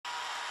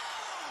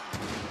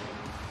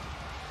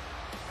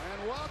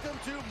welcome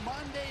to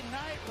Monday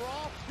Night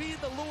Raw. Feed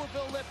the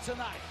Louisville lip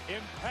tonight.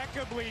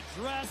 Impeccably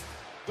dressed,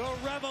 the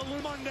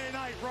Revolution Monday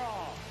Night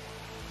Raw.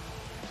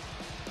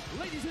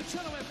 Ladies and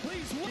gentlemen,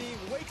 please. He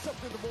wakes up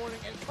in the morning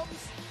and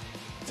comes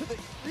to the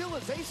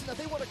realization that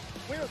they want to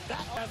wear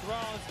that. Seth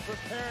Rollins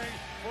preparing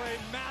for a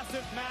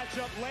massive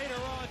matchup later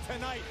on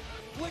tonight.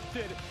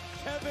 Afflicted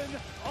Kevin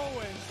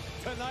Owens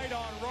tonight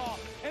on Raw.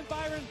 And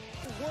Byron,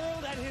 the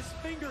world at his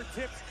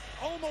fingertips,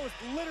 almost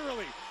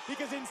literally,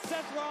 because in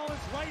Seth Rollins'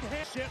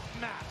 right-hand ship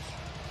match.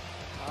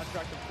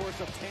 Contract, of course,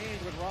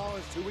 obtained when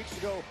Rollins 2 weeks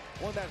ago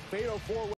won that fatal 4-way.